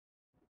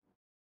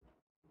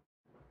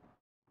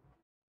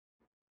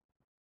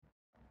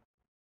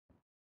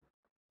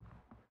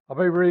I'll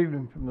be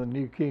reading from the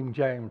New King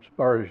James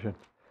Version,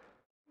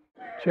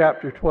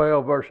 chapter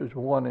 12, verses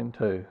 1 and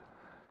 2.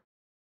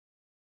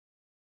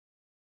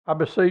 I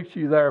beseech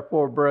you,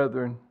 therefore,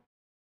 brethren,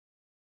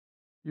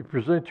 you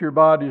present your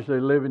bodies a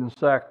living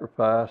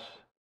sacrifice,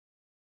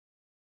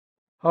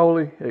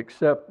 holy,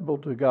 acceptable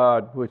to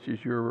God, which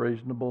is your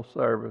reasonable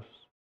service.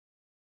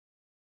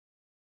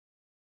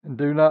 And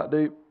do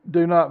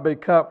not be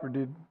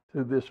comforted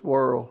to this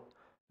world.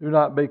 Do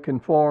not be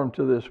conformed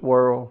to this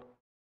world,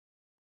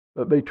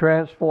 but be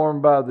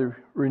transformed by the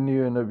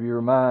renewing of your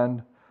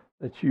mind,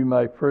 that you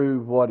may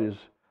prove what is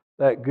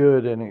that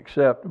good and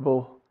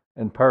acceptable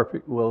and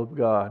perfect will of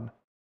God.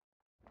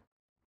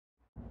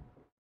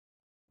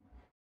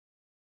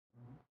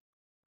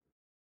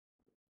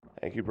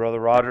 Thank you, Brother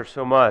Roger,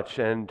 so much.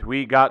 And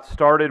we got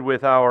started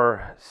with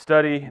our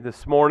study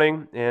this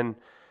morning in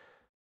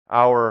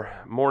our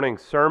morning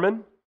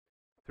sermon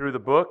through the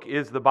book,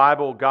 Is the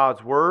Bible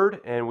God's Word?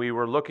 And we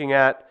were looking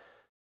at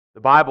the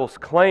Bible's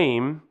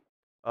claim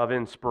of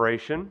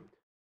inspiration,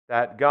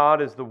 that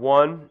God is the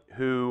one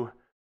who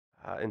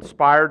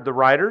inspired the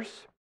writers,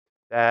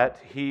 that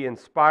He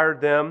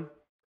inspired them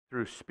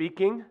through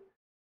speaking,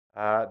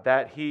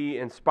 that He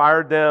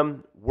inspired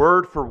them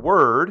word for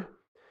word,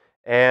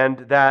 and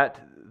that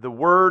the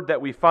word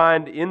that we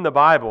find in the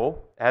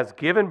Bible, as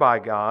given by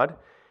God,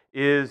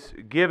 is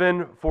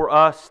given for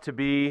us to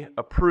be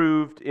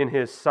approved in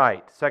His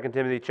sight. 2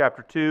 Timothy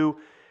chapter 2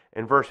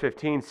 and verse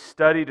 15,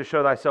 study to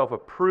show thyself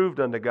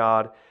approved unto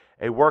God,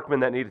 a workman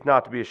that needeth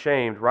not to be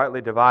ashamed,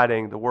 rightly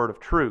dividing the word of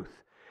truth.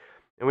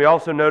 And we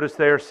also notice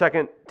there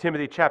 2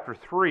 Timothy chapter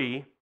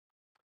 3,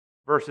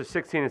 verses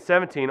 16 and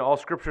 17, all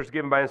Scripture is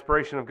given by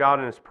inspiration of God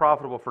and is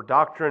profitable for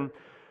doctrine,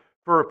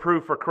 for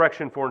reproof, for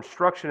correction, for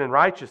instruction in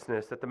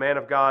righteousness, that the man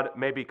of God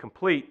may be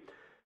complete,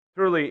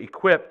 thoroughly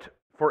equipped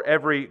for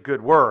every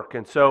good work.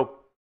 And so,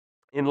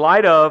 in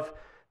light of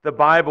the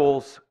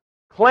Bible's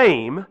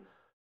claim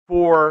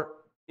for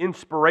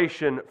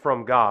inspiration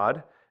from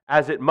God,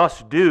 as it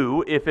must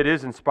do if it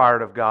is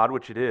inspired of God,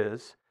 which it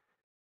is,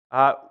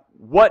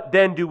 what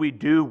then do we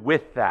do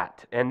with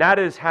that? And that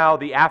is how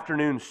the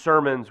afternoon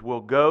sermons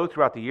will go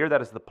throughout the year.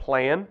 That is the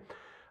plan,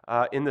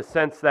 in the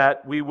sense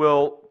that we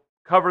will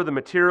cover the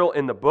material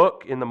in the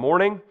book in the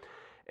morning,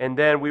 and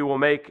then we will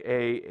make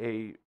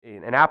an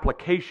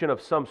application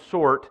of some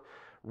sort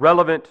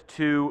relevant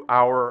to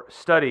our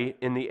study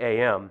in the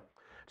AM.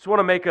 Just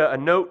want to make a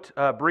note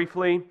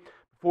briefly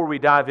before we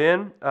dive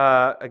in.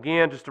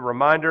 Again, just a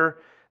reminder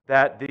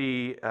that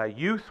the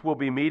youth will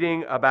be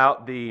meeting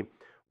about the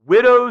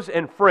Widows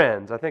and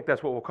Friends, I think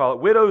that's what we'll call it,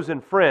 Widows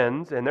and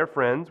Friends and their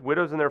friends,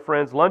 Widows and their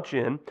Friends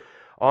Luncheon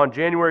on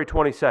January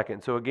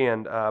 22nd. So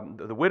again,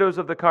 the widows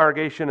of the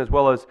congregation, as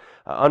well as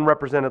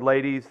unrepresented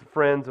ladies,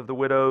 friends of the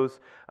widows,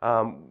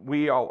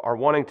 we are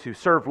wanting to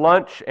serve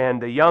lunch,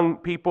 and the young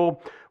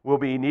people will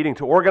be needing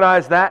to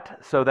organize that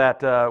so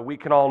that we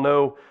can all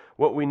know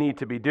what we need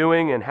to be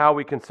doing and how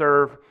we can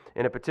serve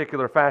in a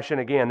particular fashion.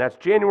 Again, that's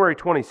January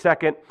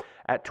 22nd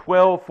at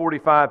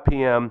 12:45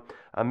 p.m.,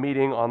 a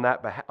meeting on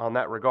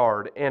that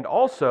regard. And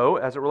also,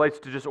 as it relates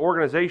to just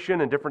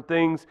organization and different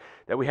things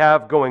that we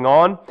have going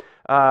on,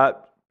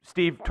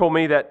 Steve told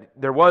me that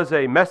there was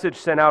a message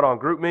sent out on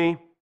GroupMe.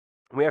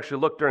 We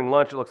actually looked during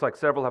lunch. It looks like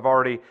several have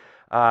already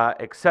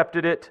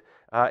accepted it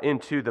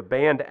into the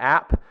Band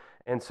app.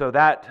 And so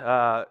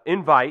that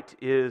invite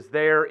is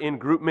there in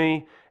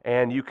GroupMe,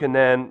 and you can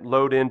then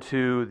load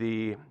into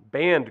the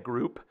Band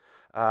group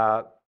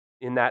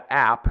in that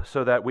app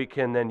so that we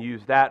can then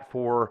use that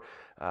for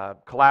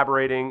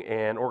collaborating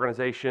and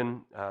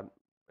organization.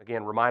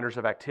 Again, reminders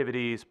of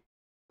activities,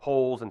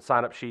 polls and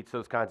sign-up sheets,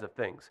 those kinds of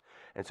things.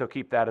 And so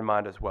keep that in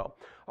mind as well.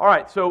 All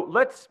right, so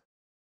let's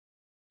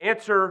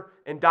answer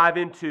and dive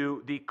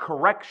into the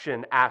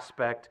correction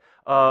aspect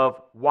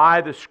of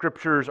why the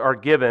Scriptures are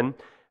given,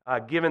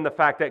 given the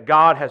fact that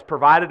God has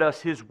provided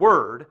us His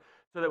Word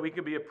so that we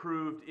can be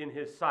approved in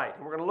His sight.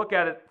 And we're going to look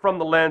at it from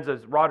the lens,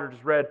 as Roger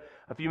just read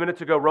a few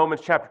minutes ago,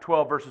 Romans chapter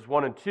 12, verses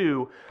 1 and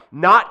 2,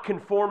 not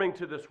conforming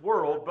to this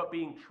world, but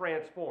being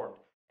transformed.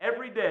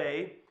 Every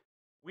day,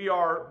 we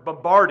are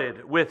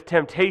bombarded with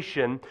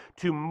temptation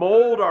to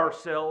mold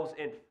ourselves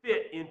and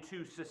fit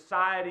into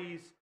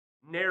society's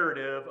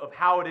narrative of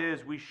how it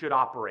is we should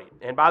operate.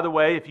 And by the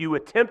way, if you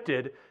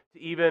attempted to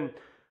even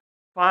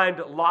find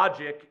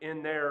logic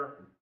in their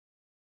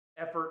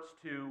efforts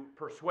to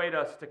persuade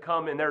us to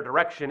come in their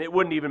direction, it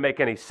wouldn't even make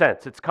any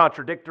sense. It's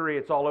contradictory.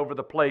 It's all over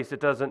the place. It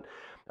doesn't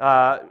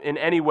in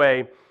any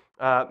way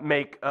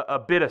make a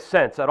bit of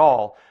sense at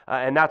all.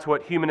 And that's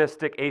what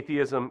humanistic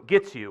atheism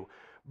gets you.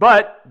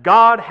 But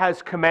God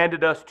has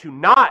commanded us to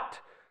not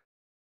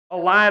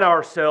align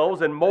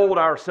ourselves and mold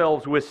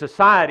ourselves with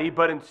society,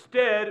 but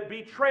instead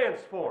be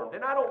transformed.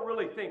 And I don't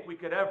really think we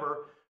could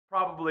ever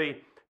probably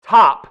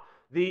top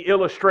the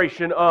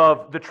illustration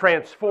of the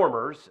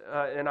Transformers,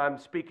 and I'm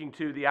speaking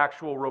to the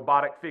actual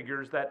robotic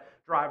figures that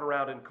drive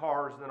around in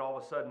cars and then all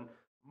of a sudden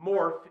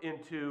morph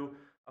into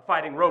a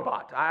fighting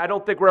robot. I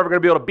don't think we're ever going to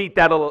be able to beat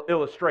that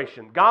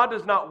illustration. God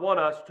does not want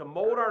us to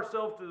mold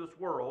ourselves to this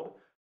world,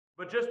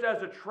 But just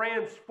as a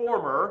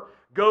transformer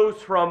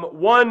goes from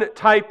one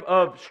type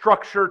of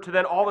structure to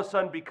then all of a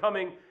sudden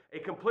becoming a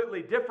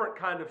completely different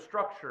kind of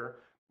structure,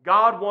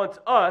 God wants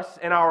us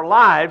and our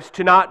lives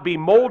to not be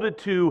molded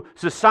to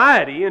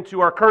society and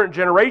to our current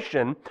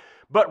generation,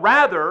 but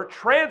rather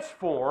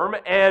transform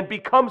and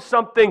become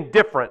something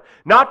different.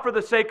 Not for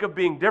the sake of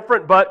being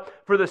different, but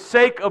for the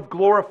sake of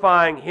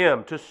glorifying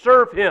Him, to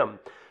serve Him,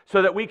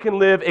 so that we can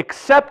live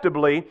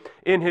acceptably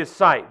in His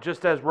sight,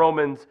 just as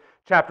Romans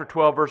chapter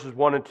 12, verses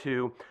 1 and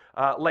 2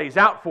 lays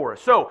out for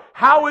us. So,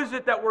 how is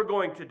it that we're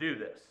going to do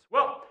this?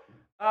 Well,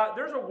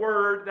 there's a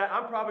word that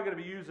I'm probably going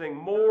to be using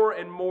more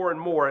and more and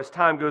more as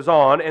time goes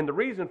on, and the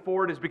reason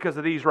for it is because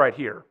of these right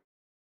here.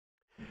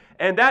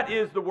 And that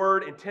is the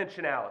word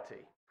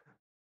intentionality.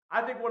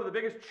 I think one of the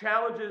biggest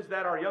challenges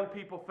that our young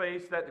people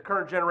face, that the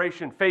current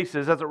generation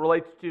faces as it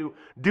relates to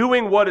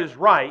doing what is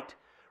right,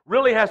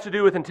 really has to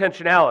do with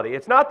intentionality.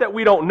 It's not that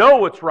we don't know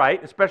what's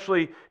right,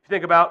 especially if you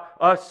think about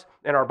us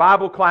and our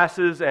Bible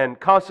classes and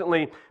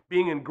constantly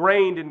being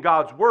ingrained in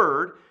God's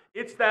Word.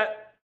 It's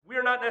that we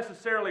are not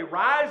necessarily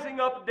rising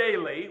up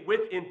daily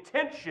with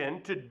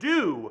intention to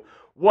do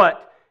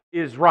what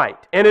is right.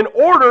 And in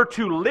order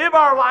to live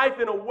our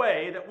life in a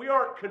way that we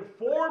aren't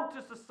conformed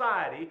to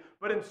society,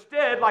 but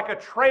instead like a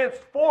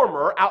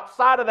transformer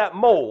outside of that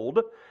mold,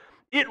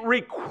 it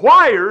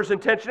requires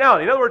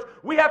intentionality. In other words,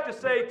 we have to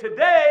say,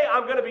 today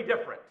I'm going to be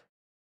different.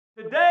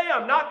 Today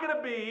I'm not going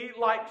to be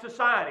like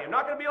society. I'm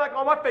not going to be like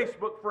all my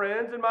Facebook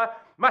friends and my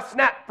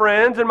Snap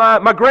friends and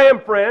my Gram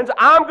friends.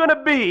 I'm going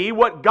to be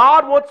what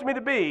God wants me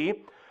to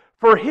be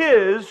for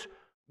His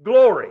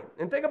glory.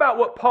 And think about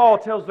what Paul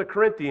tells the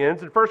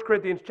Corinthians in 1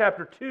 Corinthians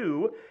chapter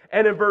 2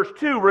 and in verse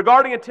 2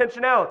 regarding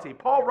intentionality.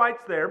 Paul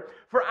writes there,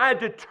 "For I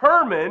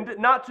determined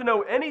not to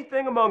know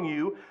anything among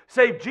you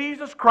save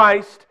Jesus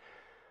Christ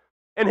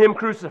and Him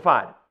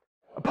crucified."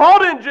 Paul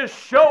didn't just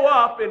show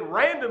up and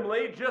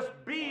randomly just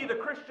be the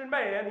Christian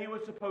man he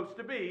was supposed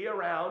to be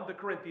around the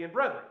Corinthian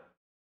brethren.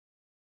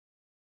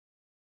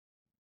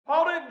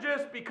 Paul didn't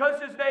just,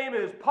 because his name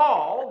is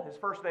Paul, his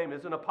first name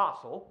is an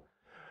apostle,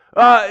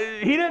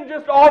 he didn't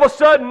just all of a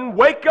sudden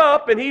wake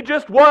up and he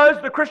just was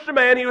the Christian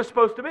man he was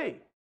supposed to be.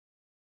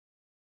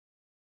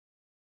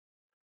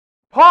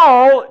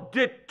 Paul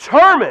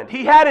determined,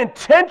 he had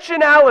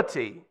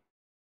intentionality,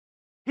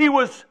 he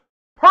was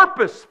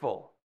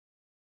purposeful,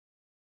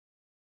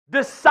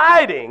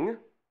 deciding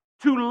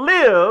to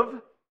live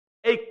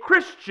a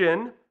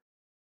Christian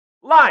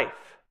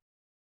life.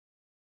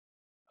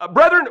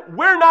 Brethren,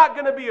 we're not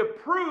going to be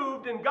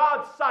approved in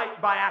God's sight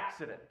by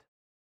accident.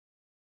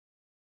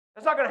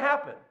 That's not going to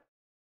happen.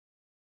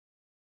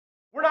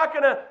 We're not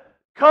going to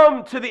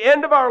come to the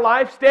end of our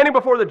life standing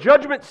before the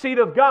judgment seat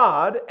of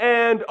God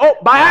and, oh,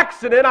 by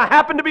accident, I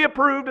happen to be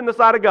approved in the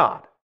sight of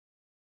God.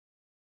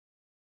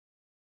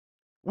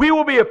 We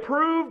will be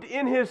approved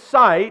in His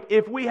sight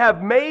if we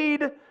have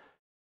made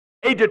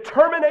a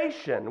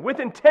determination with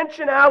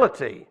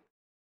intentionality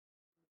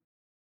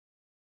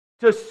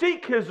to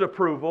seek His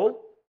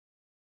approval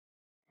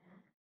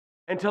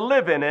and to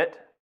live in it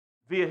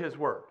via His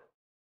Word.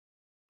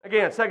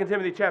 Again, 2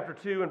 Timothy chapter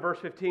 2 and verse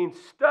 15,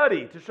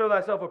 "Study to show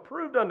thyself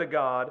approved unto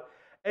God,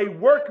 a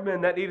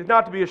workman that needeth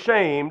not to be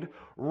ashamed,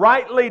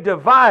 rightly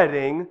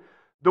dividing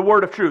the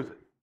word of truth."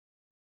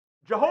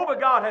 Jehovah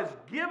God has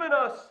given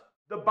us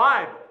the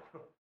Bible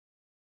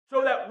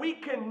so that we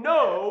can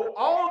know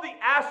all the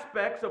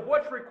aspects of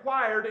what's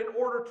required in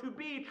order to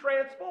be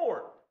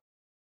transformed.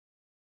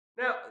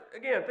 Now,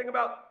 again, think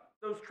about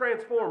those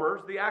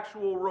transformers, the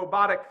actual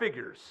robotic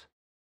figures.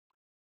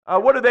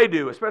 What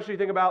do? Especially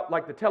think about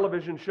like the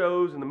television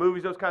shows and the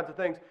movies, those kinds of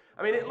things.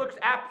 I mean, it looks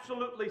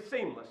absolutely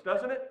seamless,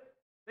 doesn't it?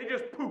 They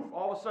just poof,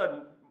 all of a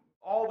sudden,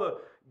 all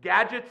the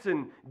gadgets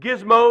and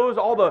gizmos,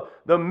 all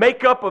the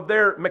makeup of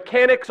their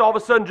mechanics all of a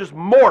sudden just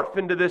morph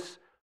into this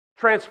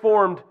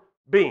transformed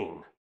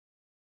being.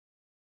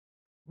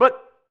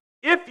 But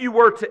if you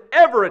were to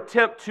ever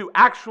attempt to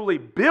actually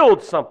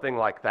build something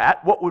like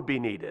that, what would be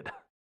needed?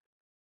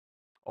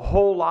 A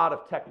whole lot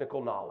of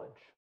technical knowledge.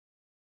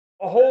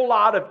 A whole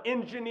lot of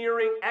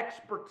engineering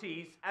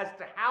expertise as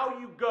to how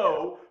you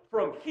go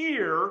from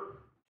here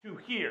to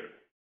here.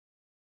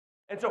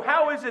 And so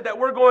how is it that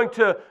we're going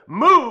to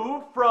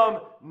move from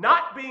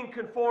not being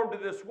conformed to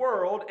this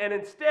world and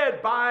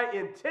instead by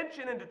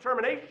intention and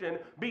determination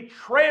be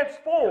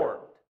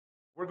transformed?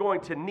 We're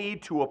going to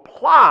need to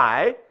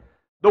apply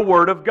the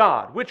Word of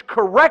God, which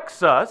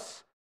corrects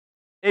us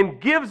and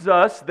gives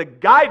us the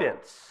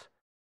guidance,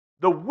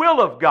 the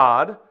will of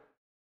God,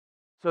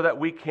 so that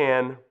we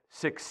can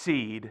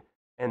succeed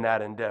in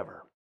that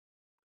endeavor.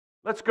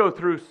 Let's go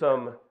through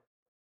some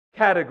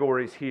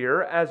categories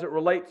here as it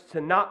relates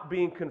to not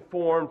being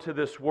conformed to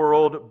this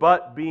world,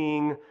 but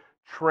being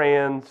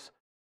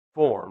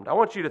transformed. I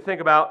want you to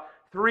think about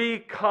 3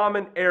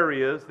 common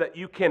areas that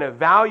you can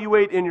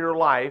evaluate in your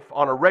life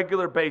on a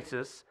regular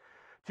basis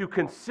to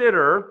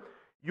consider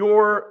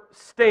your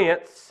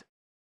stance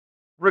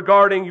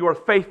regarding your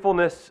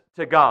faithfulness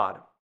to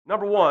God.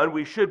 Number one,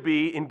 we should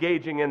be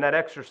engaging in that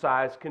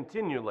exercise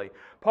continually.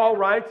 Paul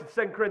writes in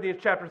 2 Corinthians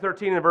chapter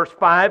 13 and verse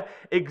 5,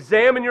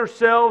 "Examine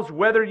yourselves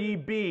whether ye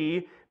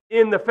be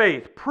in the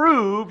faith.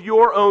 Prove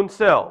your own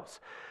selves."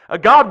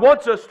 God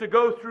wants us to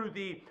go through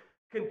the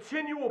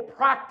continual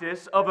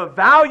practice of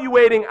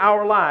evaluating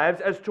our lives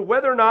as to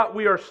whether or not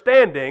we are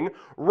standing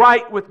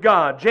right with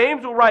God.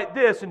 James will write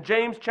this in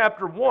James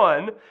chapter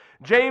 1.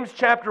 James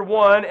chapter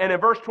 1 and in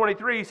verse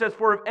 23 he says,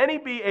 "For if any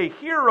be a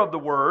hearer of the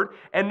word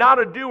and not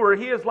a doer,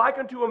 he is like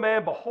unto a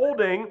man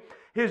beholding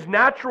his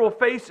natural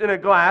face in a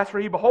glass, for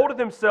he beholdeth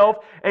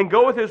himself and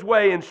goeth his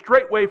way, and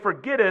straightway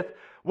forgetteth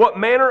what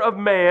manner of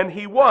man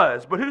he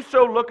was. But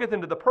whoso looketh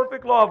into the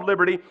perfect law of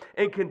liberty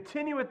and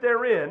continueth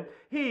therein,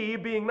 he,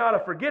 being not a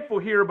forgetful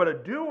hearer, but a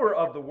doer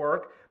of the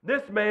work,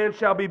 this man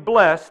shall be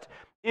blessed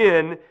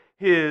in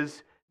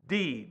his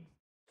deed."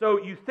 So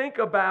you think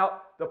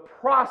about the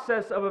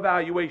process of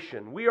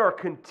evaluation. We are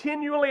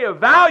continually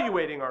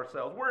evaluating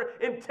ourselves. We're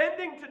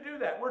intending to do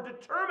that. We're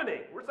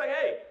determining. We're saying,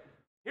 hey,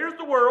 here's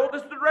the world.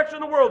 This is the direction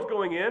the world's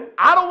going in.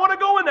 I don't want to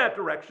go in that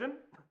direction.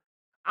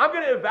 I'm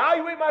going to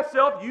evaluate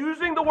myself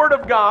using the Word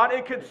of God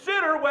and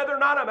consider whether or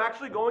not I'm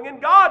actually going in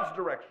God's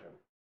direction.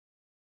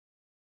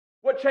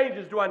 What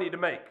changes do I need to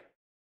make?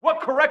 What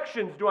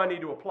corrections do I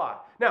need to apply?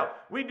 Now,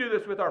 we do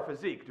this with our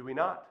physique, do we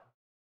not?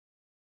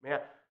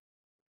 Man,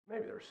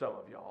 maybe there's some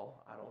of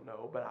y'all, I don't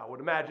know, but I would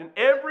imagine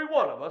every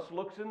one of us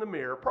looks in the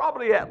mirror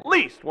probably at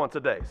least once a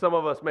day. Some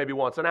of us maybe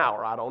once an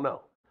hour, I don't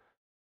know.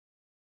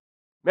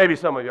 Maybe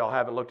some of y'all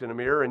haven't looked in the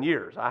mirror in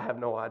years. I have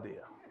no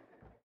idea.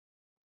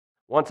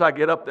 Once I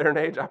get up there in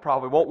age, I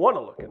probably won't want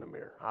to look in the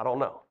mirror. I don't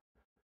know.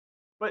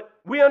 But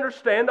we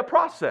understand the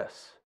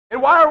process.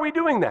 And why are we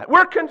doing that?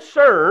 We're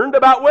concerned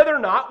about whether or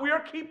not we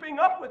are keeping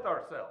up with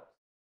ourselves.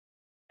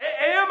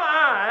 Am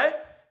I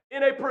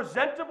in a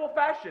presentable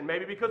fashion?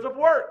 Maybe because of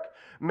work.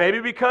 Maybe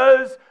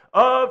because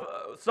of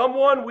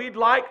someone we'd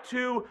like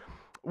to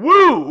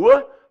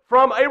woo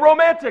from a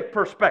romantic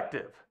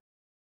perspective.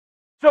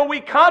 So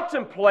we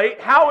contemplate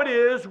how it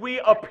is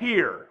we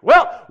appear.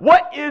 Well,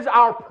 what is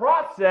our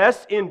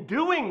process in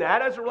doing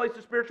that as it relates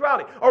to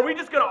spirituality? Are we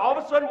just going to all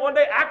of a sudden one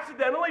day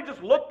accidentally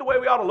just look the way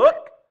we ought to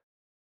look?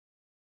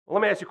 Well,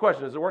 let me ask you a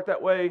question. Does it work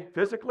that way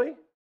physically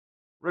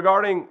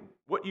regarding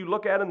what you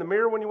look at in the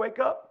mirror when you wake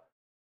up?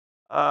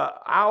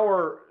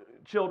 Our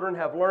children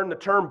have learned the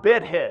term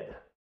bedhead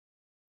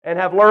and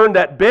have learned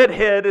that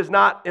bedhead is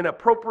not an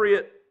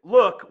appropriate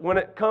look when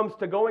it comes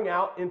to going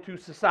out into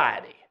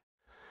society.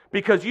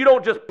 Because you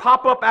don't just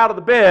pop up out of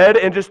the bed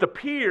and just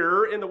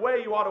appear in the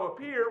way you ought to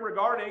appear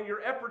regarding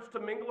your efforts to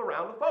mingle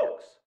around with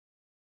folks.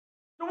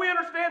 So we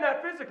understand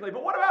that physically,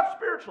 but what about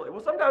spiritually?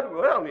 Well, sometimes,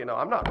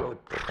 I'm not really,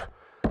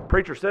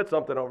 preacher said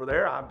something over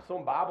there, I'm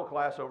some Bible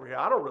class over here,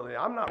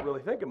 I'm not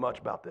really thinking much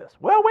about this.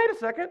 Well, wait a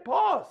second,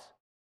 pause.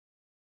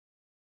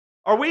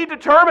 Are we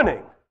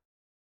determining,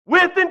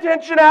 with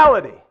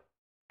intentionality,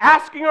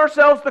 asking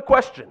ourselves the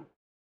question,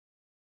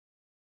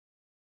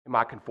 am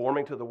I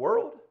conforming to the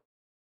world?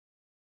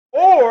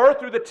 Or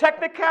through the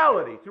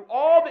technicality, through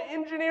all the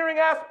engineering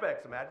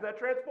aspects, imagine that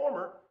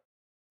transformer,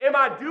 am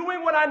I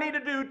doing what I need to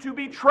do to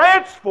be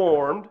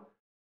transformed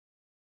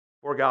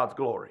for God's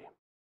glory?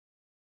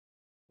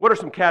 What are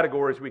some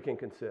categories we can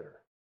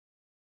consider?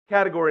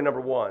 Category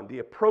number one, the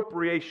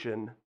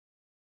appropriation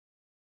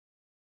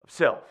of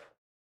self.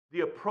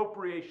 The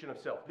appropriation of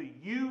self, the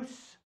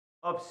use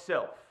of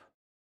self,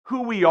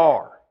 who we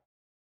are.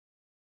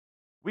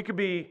 We could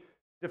be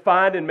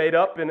defined and made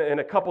up in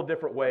a couple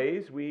different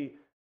ways. We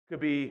could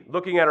be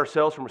looking at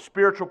ourselves from a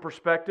spiritual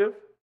perspective.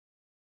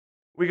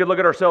 We could look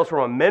at ourselves from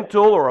a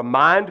mental or a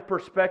mind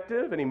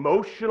perspective, an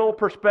emotional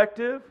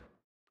perspective,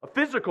 a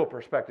physical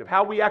perspective,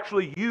 how we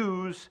actually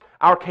use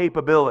our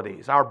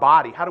capabilities, our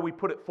body, how do we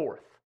put it forth?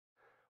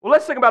 Well,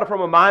 let's think about it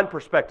from a mind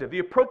perspective, the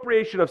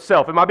appropriation of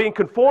self. Am I being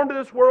conformed to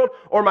this world,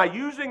 or am I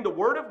using the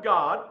Word of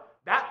God,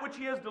 that which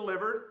He has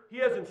delivered? He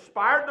has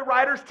inspired the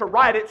writers to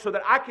write it so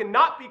that I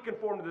cannot be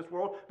conformed to this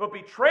world, but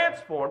be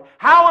transformed.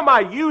 How am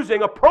I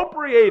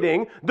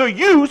appropriating the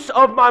use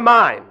of my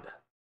mind?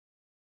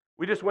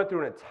 We just went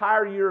through an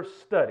entire year of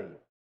study,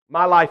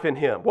 My Life in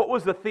Him. What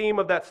was the theme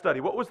of that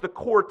study? What was the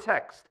core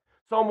text?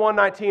 Psalm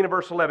 119 and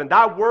verse 11.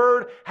 Thy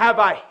word have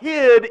I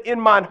hid in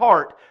mine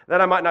heart,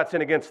 that I might not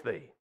sin against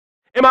thee.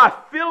 Am I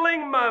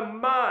filling my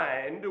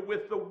mind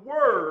with the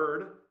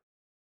Word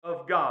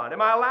of God?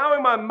 Am I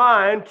allowing my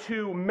mind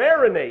to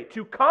marinate,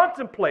 to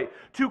contemplate,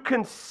 to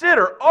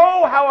consider,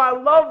 oh, how I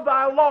love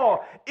thy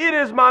law. It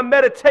is my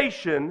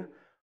meditation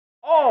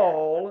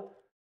all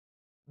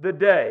the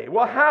day.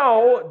 Well,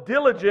 how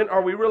diligent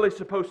are we really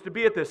supposed to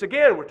be at this?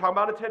 Again, we're talking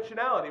about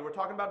intentionality. We're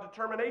talking about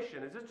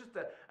determination. Is this just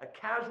a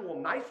casual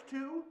nice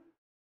to?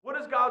 What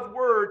does God's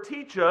Word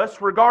teach us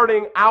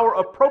regarding our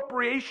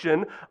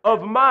appropriation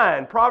of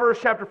mind? Proverbs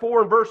chapter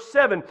 4 and verse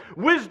 7.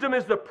 Wisdom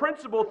is the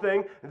principal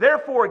thing.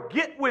 Therefore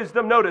get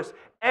wisdom, notice,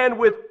 and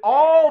with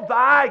all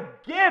thy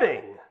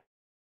getting,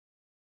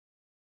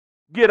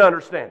 get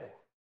understanding.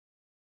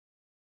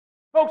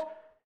 Folks,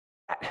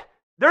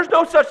 there's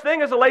no such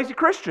thing as a lazy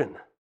Christian.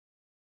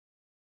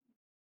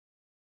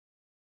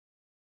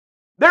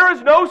 There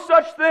is no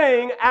such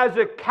thing as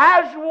a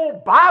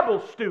casual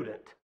Bible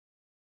student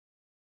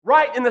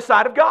right in the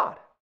sight of God.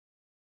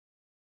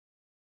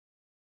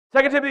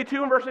 2 Timothy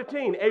 2 and verse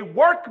 15, a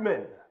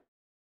workman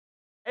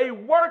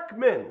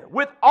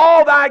with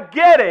all thy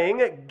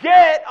getting,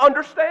 get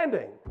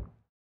understanding.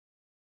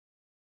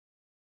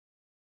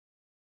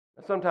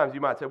 Sometimes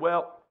you might say,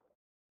 well,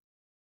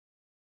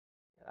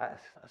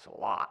 that's a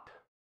lot.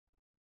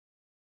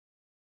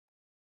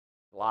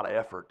 A lot of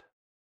effort.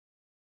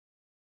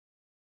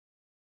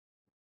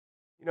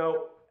 You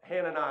know,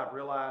 Hannah and I have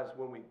realized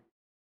when we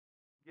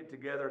get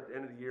together at the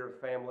end of the year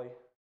with family,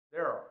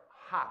 there are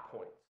high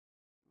points.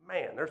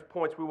 Man, there's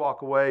points we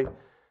walk away,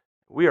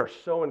 we are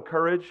so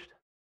encouraged.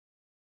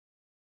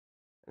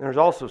 And there's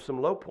also some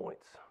low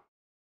points.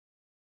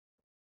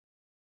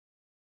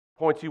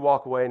 Points you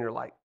walk away and you're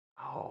like,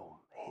 oh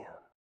man,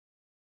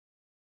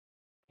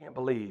 can't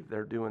believe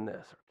they're doing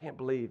this, or can't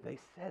believe they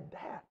said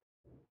that.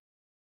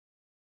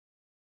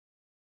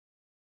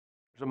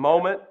 There's a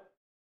moment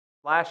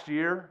last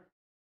year,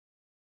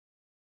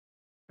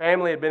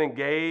 family had been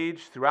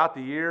engaged throughout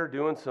the year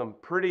doing some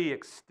pretty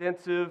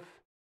extensive,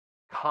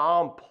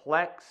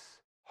 complex,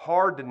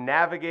 hard to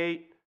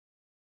navigate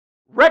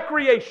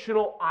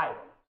recreational items.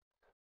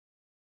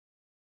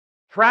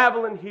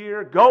 Traveling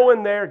here,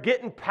 going there,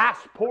 getting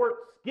passports,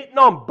 getting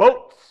on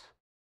boats,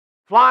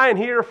 flying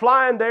here,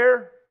 flying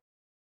there.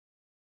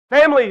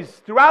 Families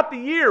throughout the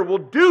year will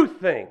do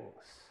things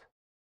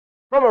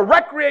from a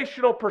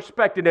recreational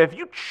perspective. If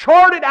you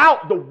charted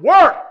out the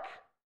work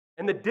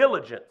and the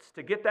diligence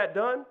to get that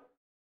done,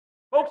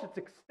 folks, it's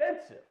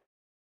extensive.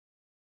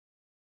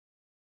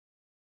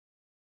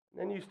 And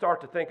then you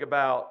start to think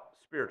about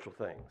spiritual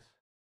things.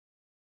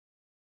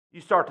 You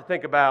start to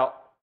think about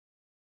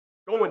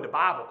going to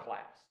Bible class.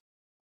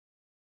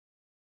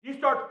 You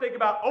start to think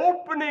about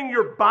opening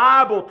your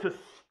Bible to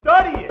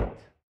study it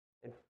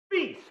and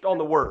feast on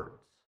the words.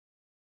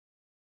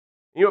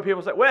 You know what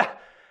people say? Well,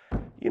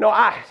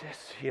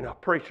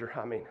 preacher,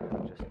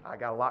 I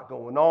got a lot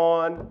going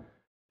on,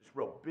 just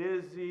real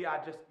busy. I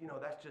just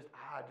don't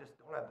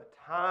have the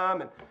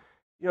time. And,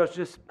 it's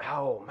just,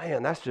 oh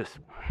man,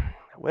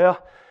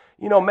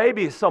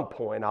 maybe at some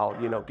point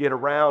I'll, get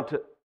around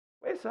to,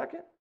 wait a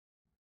second.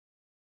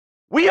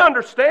 We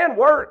understand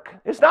work.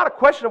 It's not a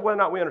question of whether or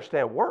not we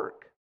understand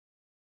work.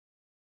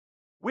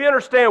 We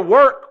understand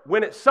work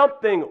when it's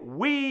something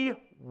we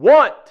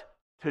want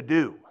to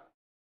do.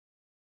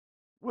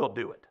 We'll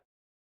do it.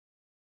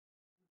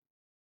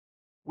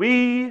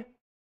 We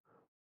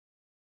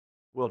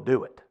will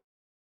do it.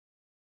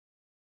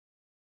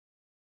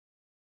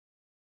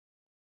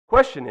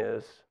 Question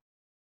is,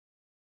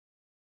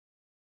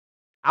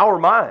 our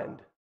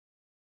mind,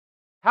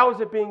 how is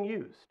it being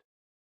used?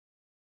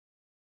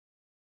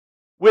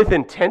 With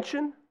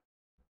intention?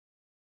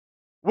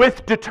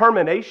 With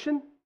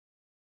determination?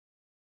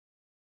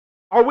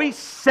 Are we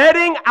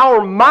setting our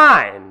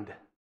mind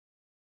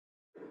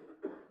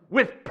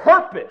with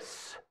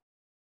purpose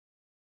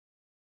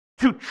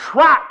to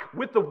track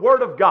with the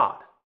Word of God?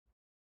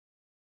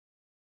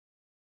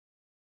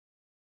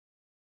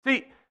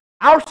 See,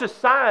 our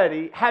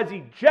society has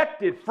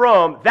ejected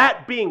from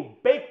that being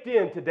baked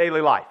into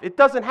daily life. It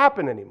doesn't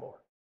happen anymore.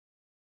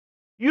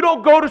 You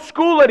don't go to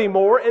school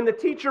anymore and the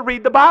teacher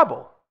read the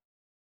Bible.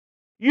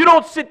 You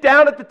don't sit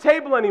down at the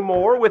table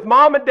anymore with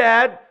mom and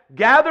dad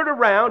gathered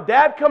around,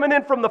 dad coming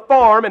in from the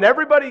farm, and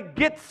everybody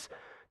gets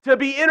to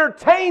be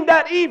entertained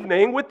that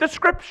evening with the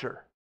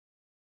Scripture.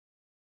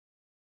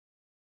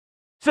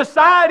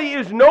 Society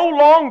is no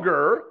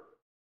longer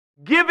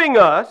giving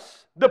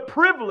us the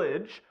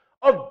privilege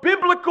of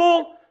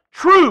biblical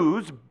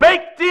truths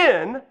baked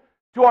in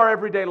to our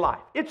everyday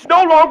life. It's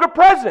no longer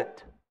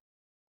present.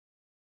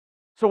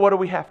 So what do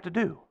we have to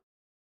do?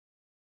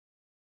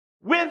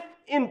 With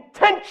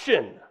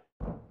intention,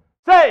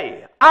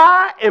 say,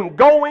 I am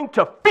going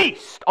to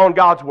feast on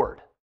God's Word.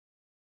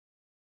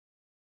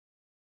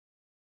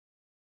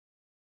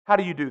 How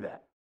do you do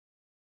that?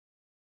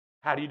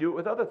 How do you do it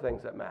with other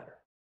things that matter?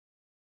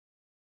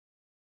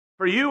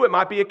 For you, it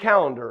might be a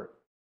calendar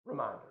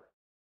reminder.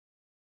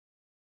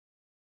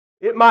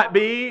 It might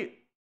be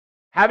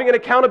having an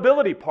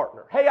accountability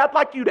partner. Hey, I'd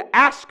like you to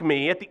ask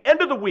me at the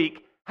end of the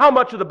week how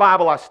much of the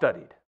Bible I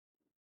studied.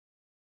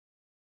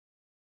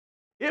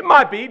 It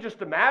might be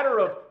just a matter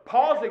of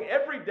pausing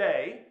every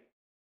day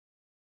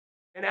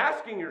and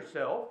asking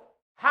yourself,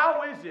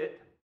 how is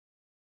it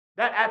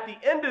that at the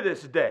end of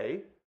this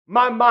day,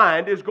 my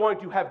mind is going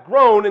to have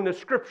grown in the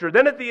Scripture?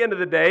 Then at the end of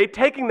the day,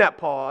 taking that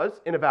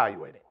pause and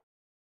evaluating.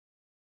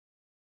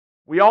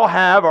 We all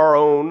have our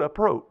own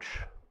approach.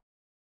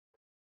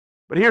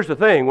 But here's the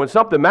thing, when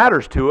something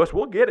matters to us,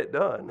 we'll get it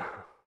done.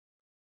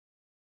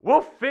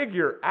 We'll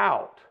figure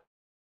out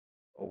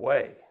a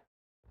way.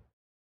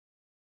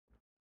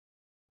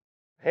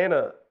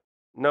 Hannah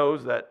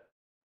knows that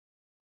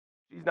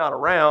she's not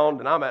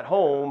around and I'm at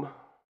home.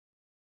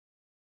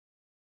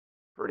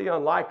 Pretty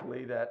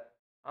unlikely that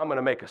I'm going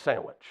to make a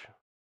sandwich.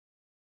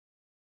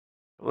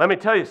 But let me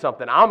tell you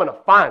something, I'm going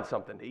to find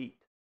something to eat.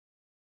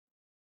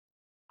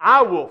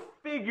 I will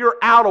figure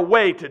out a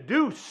way to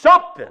do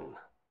something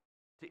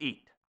to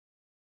eat.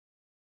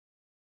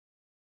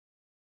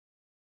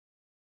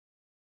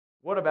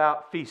 What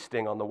about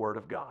feasting on the Word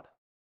of God?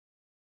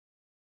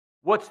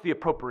 What's the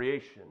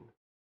appropriation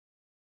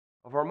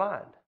of our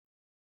mind?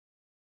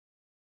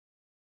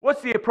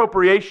 What's the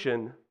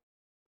appropriation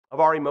of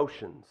our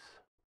emotions?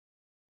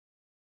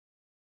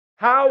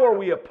 How are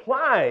we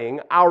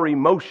applying our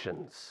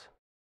emotions?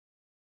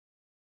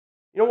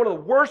 You know, one of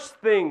the worst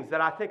things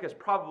that I think has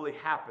probably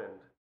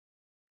happened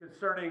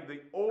concerning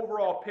the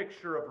overall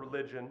picture of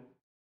religion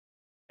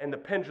and the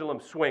pendulum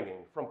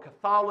swinging from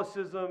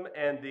Catholicism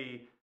and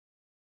the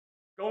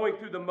going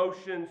through the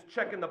motions,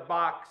 checking the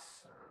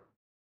box,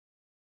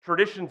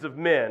 traditions of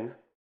men,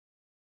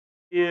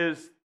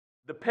 is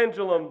the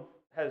pendulum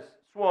has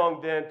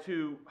swung then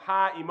to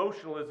high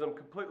emotionalism,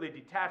 completely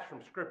detached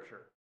from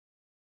Scripture.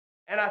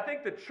 And I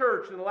think the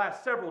church in the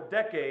last several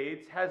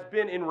decades has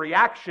been in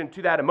reaction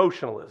to that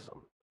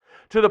emotionalism,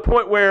 to the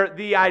point where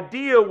the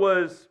idea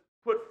was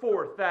put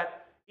forth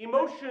that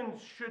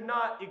emotions should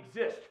not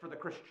exist for the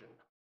Christian.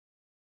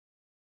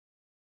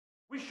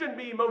 We shouldn't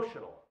be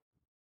emotional.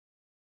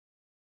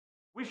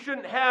 We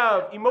shouldn't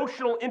have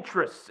emotional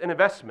interests and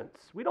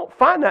investments. We don't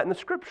find that in the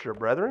Scripture,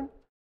 brethren.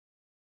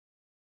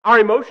 Our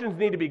emotions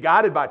need to be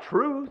guided by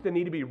truth. They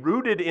need to be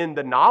rooted in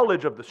the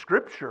knowledge of the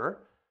Scripture.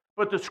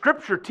 But the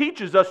Scripture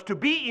teaches us to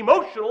be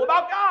emotional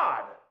about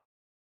God.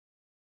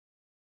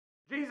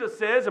 Jesus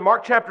says in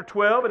Mark chapter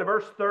 12 and in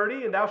verse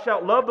 30, "And thou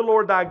shalt love the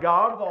Lord thy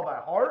God with all thy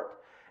heart,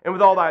 and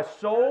with all thy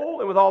soul,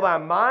 and with all thy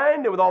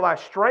mind, and with all thy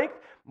strength.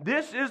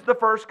 This is the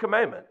first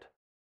commandment."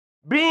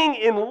 Being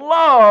in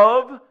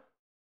love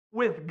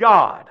with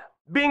God.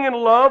 Being in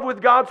love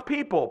with God's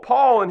people.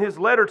 Paul, in his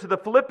letter to the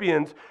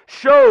Philippians,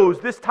 shows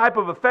this type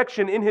of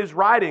affection in his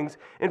writings.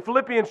 In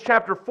Philippians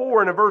chapter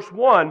 4 and in verse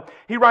 1,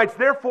 he writes,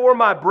 "Therefore,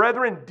 my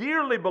brethren,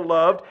 dearly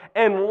beloved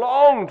and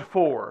longed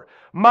for,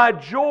 my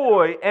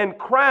joy and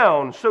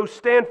crown, so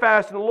stand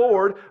fast in the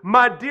Lord,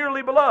 my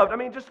dearly beloved." I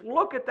mean, just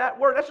look at that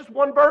word. That's just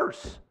one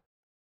verse.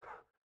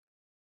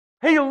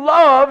 He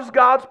loves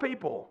God's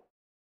people.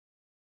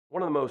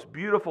 One of the most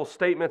beautiful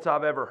statements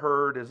I've ever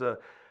heard is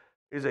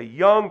a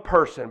young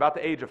person about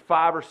the age of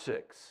 5 or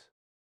 6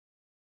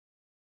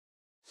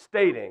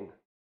 stating,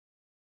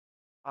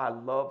 "I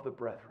love the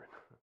brethren,"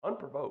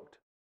 unprovoked.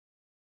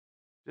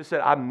 Just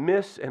said, "I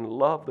miss and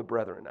love the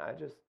brethren."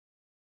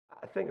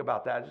 I think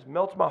about that. It just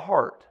melts my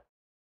heart.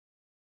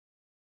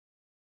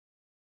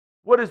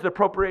 What is the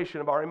appropriation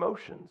of our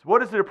emotions?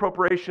 What is the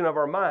appropriation of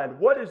our mind?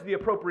 What is the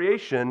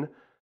appropriation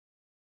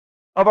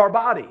of our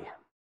body?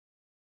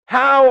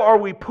 How are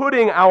we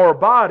putting our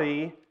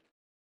body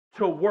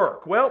to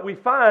work? Well, we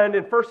find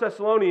in 1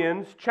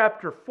 Thessalonians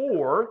chapter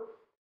 4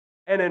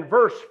 and in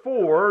verse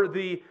 4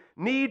 the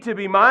need to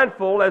be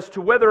mindful as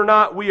to whether or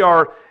not we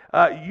are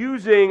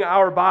using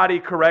our body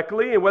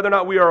correctly and whether or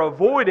not we are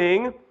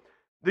avoiding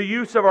the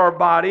use of our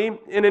body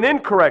in an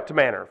incorrect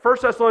manner.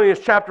 1 Thessalonians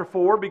chapter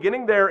 4,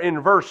 beginning there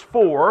in verse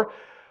 4,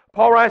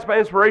 Paul writes by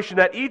inspiration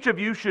that each of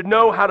you should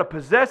know how to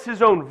possess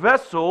his own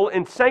vessel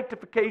in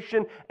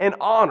sanctification and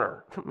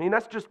honor. I mean,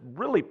 that's just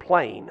really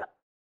plain.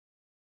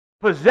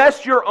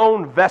 Possess your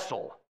own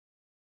vessel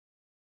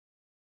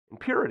in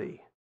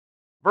purity.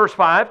 Verse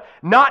 5,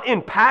 not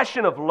in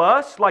passion of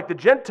lust like the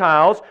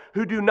Gentiles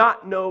who do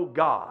not know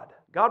God.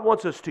 God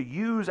wants us to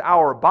use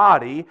our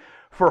body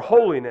for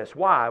holiness.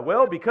 Why?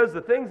 Well, because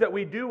the things that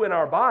we do in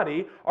our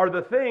body are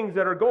the things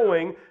that are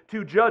going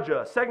to judge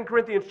us. 2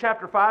 Corinthians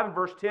chapter 5 and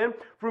verse 10,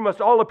 "For we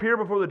must all appear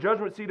before the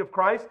judgment seat of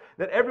Christ,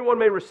 that everyone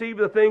may receive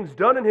the things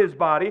done in his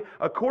body,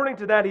 according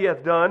to that he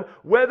hath done,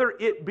 whether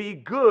it be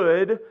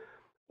good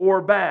or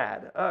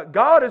bad."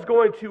 God is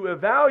going to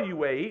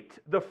evaluate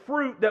the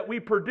fruit that we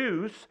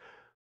produce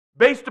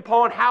based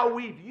upon how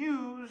we've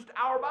used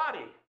our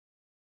body.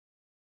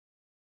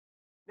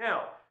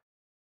 Now,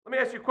 let me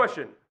ask you a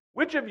question.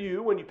 Which of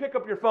you, when you pick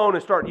up your phone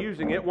and start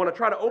using it, want to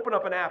try to open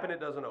up an app and it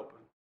doesn't open?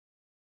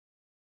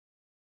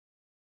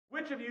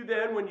 Which of you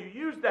then, when you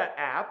use that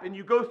app and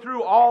you go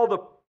through all the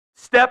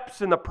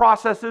steps and the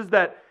processes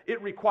that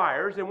it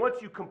requires, and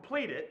once you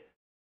complete it,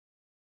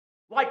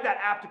 like that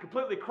app to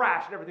completely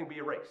crash and everything be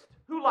erased?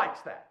 Who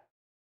likes that?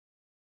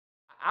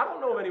 I don't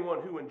know of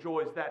anyone who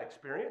enjoys that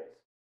experience.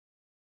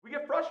 We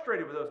get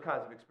frustrated with those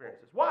kinds of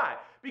experiences. Why?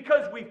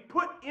 Because we've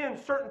put in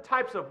certain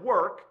types of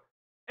work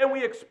and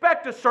we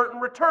expect a certain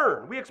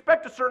return. We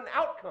expect a certain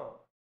outcome.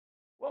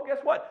 Well,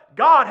 guess what?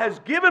 God has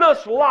given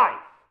us life.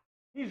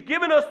 He's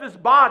given us this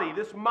body,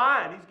 this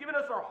mind. He's given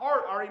us our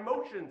heart, our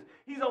emotions.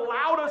 He's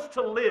allowed us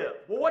to live.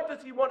 Well, what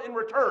does He want in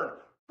return?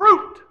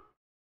 Fruit.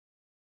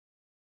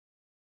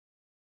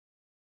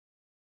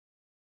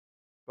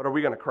 But are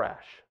we going to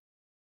crash?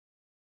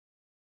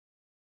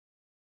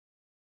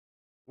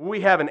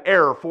 We have an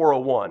error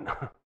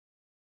 401.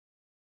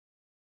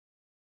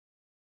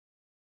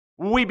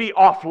 Will we be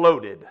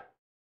offloaded?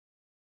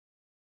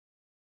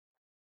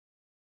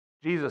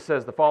 Jesus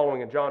says the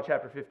following in John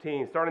chapter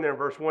 15, starting there in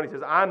verse 1. He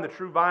says, "I am the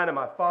true vine and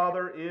my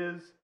Father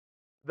is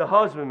the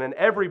husbandman.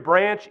 Every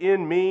branch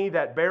in me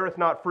that beareth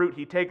not fruit,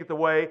 he taketh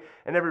away.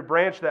 And every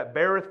branch that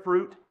beareth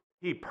fruit,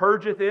 he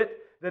purgeth it,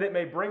 that it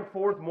may bring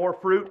forth more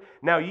fruit.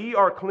 Now ye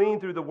are clean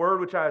through the word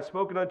which I have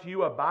spoken unto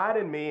you. Abide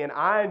in me, and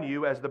I in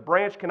you, as the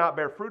branch cannot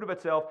bear fruit of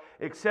itself,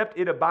 except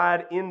it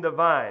abide in the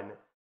vine.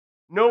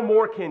 No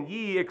more can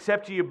ye,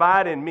 except ye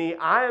abide in me.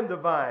 I am the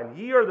vine,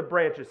 ye are the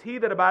branches. He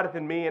that abideth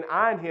in me, and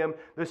I in him,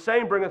 the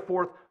same bringeth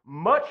forth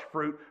much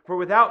fruit. For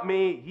without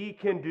me ye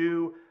can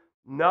do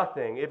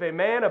nothing. If a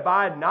man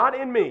abide not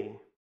in me,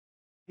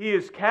 he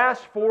is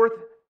cast forth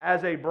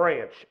as a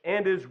branch,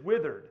 and is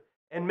withered.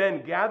 And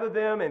men gather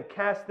them and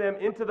cast them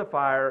into the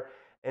fire,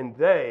 and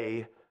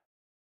they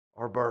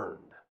are burned.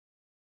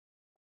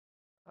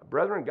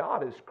 Brethren,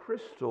 God is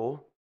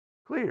crystal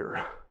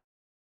clear.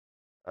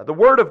 The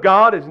Word of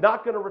God is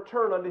not going to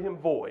return unto Him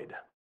void.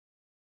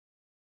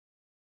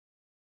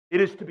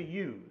 It is to be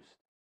used.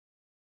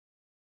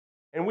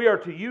 And we are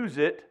to use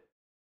it,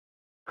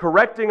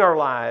 correcting our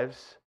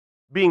lives,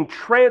 being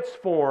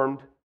transformed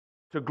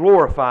to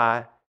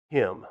glorify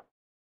Him.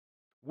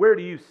 Where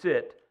do you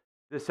sit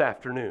this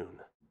afternoon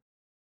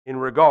in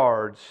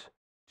regards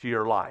to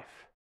your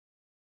life?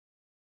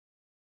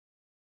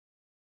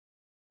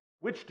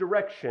 Which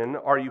direction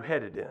are you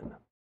headed in?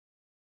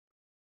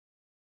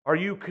 Are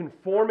you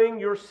conforming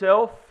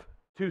yourself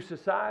to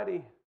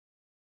society?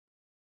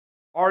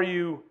 Are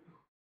you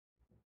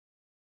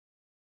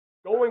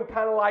going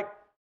kind of like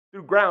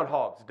through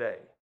Groundhog's Day?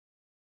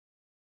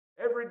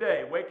 Every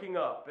day, waking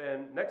up,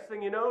 and next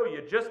thing you know,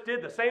 you just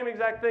did the same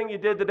exact thing you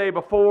did the day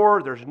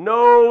before. There's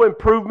no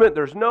improvement,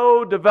 there's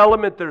no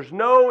development, there's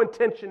no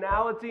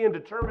intentionality and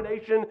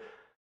determination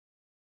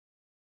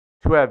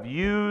to have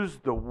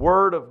used the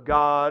Word of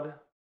God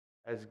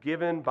as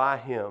given by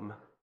Him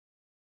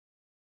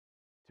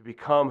to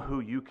become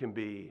who you can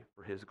be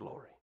for His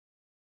glory.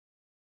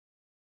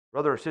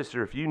 Brother or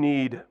sister, if you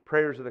need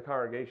prayers of the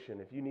congregation,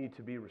 if you need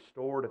to be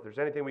restored, if there's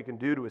anything we can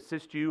do to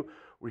assist you,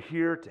 we're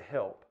here to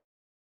help.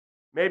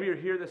 Maybe you're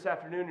here this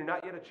afternoon, you're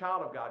not yet a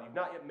child of God. You've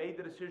not yet made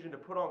the decision to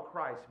put on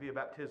Christ via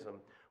baptism.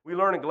 We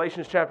learn in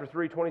Galatians chapter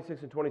 3,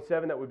 26 and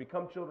 27 that we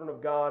become children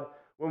of God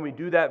when we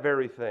do that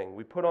very thing.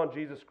 We put on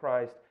Jesus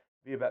Christ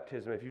via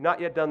baptism. If you've not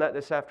yet done that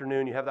this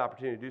afternoon, you have the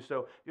opportunity to do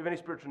so. If you have any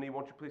spiritual need,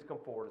 won't you please come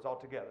forward? It's all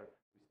together.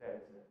 We stand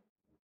and sing.